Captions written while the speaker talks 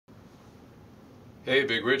Hey,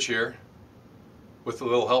 Big Rich here, with a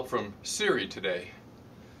little help from Siri today.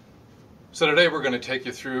 So today we're going to take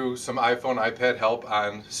you through some iPhone, iPad help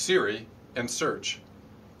on Siri and Search,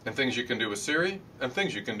 and things you can do with Siri and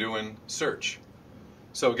things you can do in Search.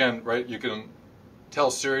 So again, right, you can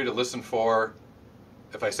tell Siri to listen for,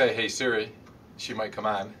 if I say, hey Siri, she might come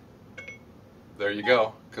on. There you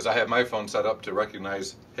go, because I have my phone set up to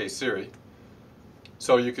recognize, hey Siri.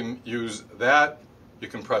 So you can use that. You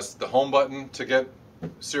can press the home button to get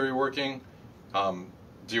Siri working. Do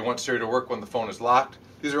you want Siri to work when the phone is locked?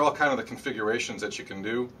 These are all kind of the configurations that you can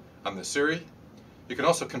do on the Siri. You can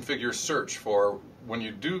also configure search for when you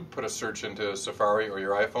do put a search into Safari or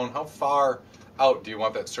your iPhone, how far out do you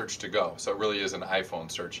want that search to go? So it really is an iPhone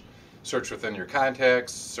search. Search within your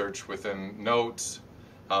contacts, search within notes.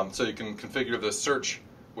 So you can configure the search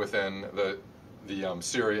within the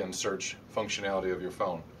Siri and Search functionality of your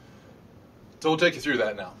phone. So we'll take you through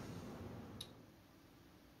that now.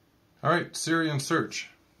 All right, Siri and Search.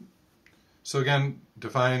 So again,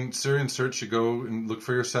 to find Siri and Search, you go and look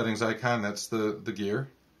for your settings icon. That's the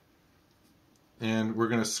gear. And we're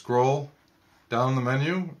going to scroll down the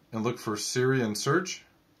menu and look for Siri and Search.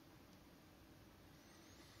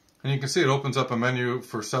 And you can see it opens up a menu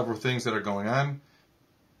for several things that are going on.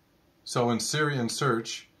 So in Siri and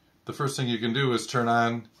Search, the first thing you can do is turn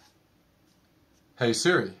on Hey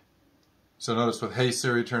Siri. So notice with Hey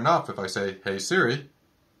Siri turned off, if I say Hey Siri,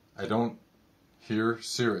 I don't hear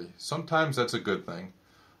Siri. Sometimes that's a good thing.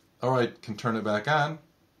 Or I can turn it back on.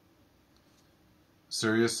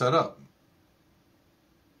 Siri is set up.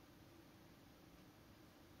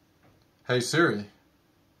 Hey Siri.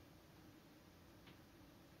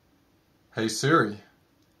 Hey Siri.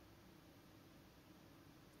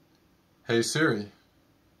 Hey Siri.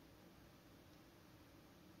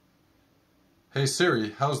 Hey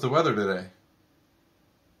Siri, how's the weather today?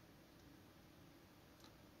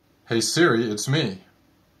 Hey Siri, it's me.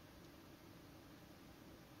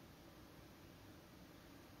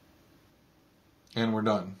 And we're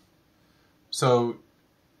done. So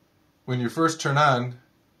when you first turn on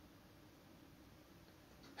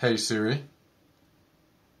Hey Siri,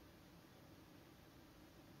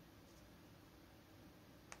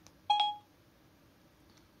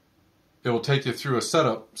 it will take you through a set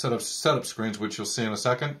of setup screens, which you'll see in a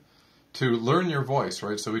second, to learn your voice,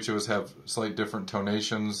 right? So each of us have slight different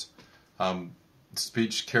tonations,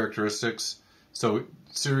 speech characteristics. So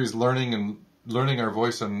Siri's learning our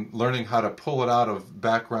voice and learning how to pull it out of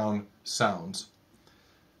background sounds.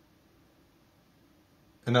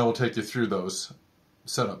 And that will take you through those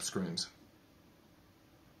setup screens.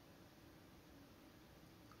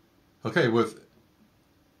 Okay, with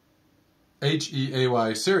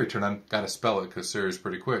H-E-A-Y Siri turn on, gotta spell it because Siri's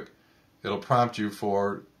pretty quick. It'll prompt you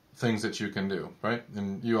for things that you can do, right?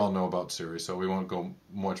 And you all know about Siri, so we won't go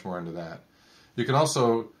much more into that. You can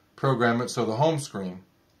also program it so the home screen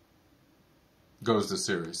goes to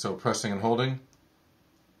Siri. So pressing and holding.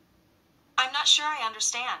 I'm not sure I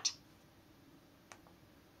understand.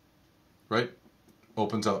 Right?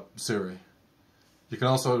 Opens up Siri. You can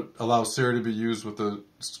also allow Siri to be used with the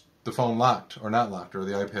phone locked or not locked, or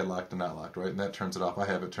the iPad locked and not locked, right? And that turns it off. I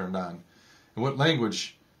have it turned on. And what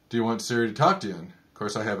language do you want Siri to talk to you in? Of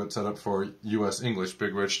course, I have it set up for U.S. English.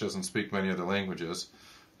 Big Rich doesn't speak many other languages.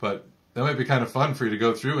 But that might be kind of fun for you to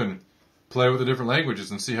go through and play with the different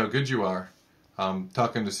languages and see how good you are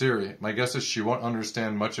talking to Siri. My guess is she won't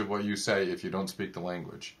understand much of what you say if you don't speak the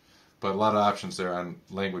language. But a lot of options there on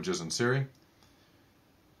languages in Siri.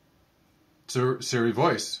 Siri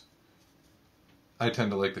Voice. I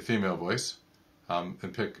tend to like the female voice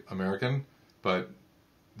and pick American, but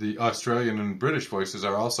the Australian and British voices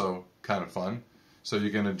are also kind of fun. So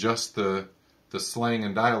you can adjust the slang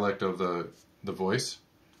and dialect of the voice.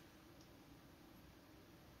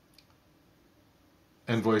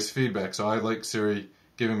 And voice feedback. So I like Siri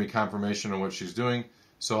giving me confirmation on what she's doing.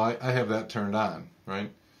 So I have that turned on,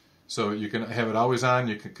 right? So you can have it always on.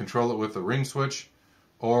 You can control it with the ring switch,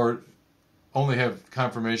 or only have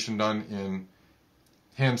confirmation done in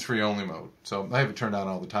hands-free only mode. So I have it turned on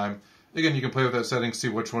all the time. Again, you can play with that setting, see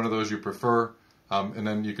which one of those you prefer, and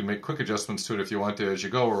then you can make quick adjustments to it if you want to as you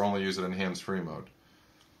go, or only use it in hands-free mode.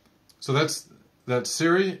 So that's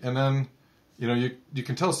Siri, and then you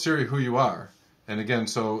can tell Siri who you are. And again,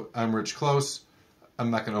 so I'm Rich Close.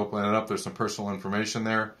 I'm not going to open it up. There's some personal information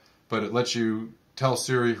there, but it lets you tell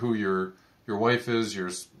Siri who your wife is, your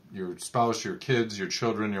spouse, your kids, your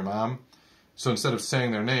children, your mom. So instead of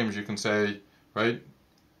saying their names, you can say, right,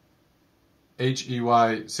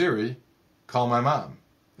 H-E-Y Siri, call my mom,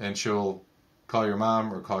 and she'll call your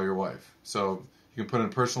mom or call your wife. So you can put in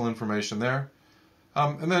personal information there.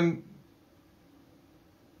 And then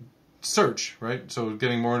search, right? So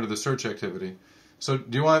getting more into the search activity. So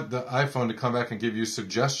do you want the iPhone to come back and give you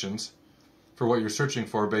suggestions for what you're searching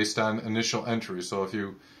for based on initial entries? So if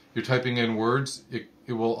you're typing in words,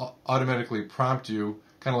 it will automatically prompt you,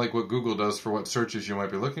 kind of like what Google does for what searches you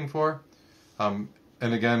might be looking for. And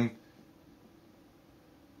again,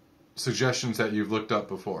 suggestions that you've looked up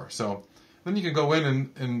before. So then you can go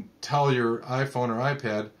in and tell your iPhone or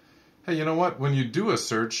iPad, hey, you know what? When you do a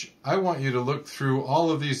search, I want you to look through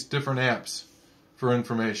all of these different apps for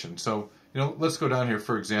information. So, let's go down here,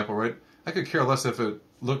 for example, right? I could care less if it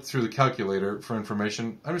looked through the calculator for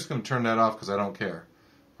information. I'm just going to turn that off because I don't care,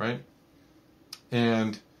 right?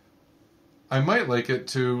 And I might like it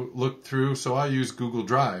to look through, so I use Google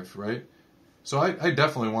Drive, right? So I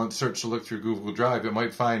definitely want search to look through Google Drive. It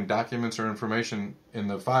might find documents or information in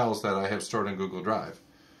the files that I have stored in Google Drive.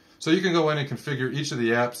 So you can go in and configure each of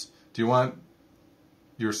the apps. Do you want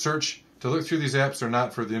your search to look through these apps or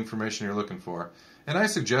not for the information you're looking for? And I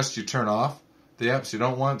suggest you turn off the apps you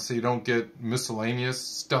don't want so you don't get miscellaneous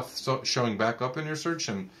stuff showing back up in your search,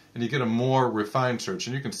 and you get a more refined search.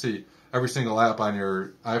 And you can see every single app on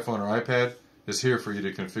your iPhone or iPad is here for you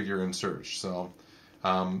to configure and search. So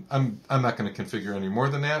I'm not going to configure any more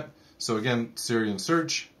than that. So again, Siri and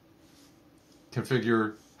Search,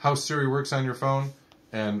 configure how Siri works on your phone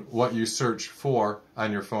and what you search for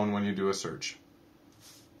on your phone when you do a search.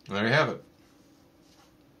 And there you have it.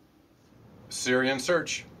 Siri and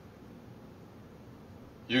Search.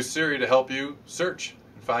 Use Siri to help you search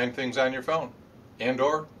and find things on your phone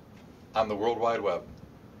and/or on the World Wide Web.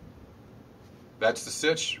 That's the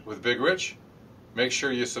Sitch with Big Rich. Make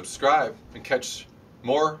sure you subscribe and catch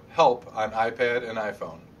more help on iPad and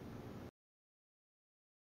iPhone.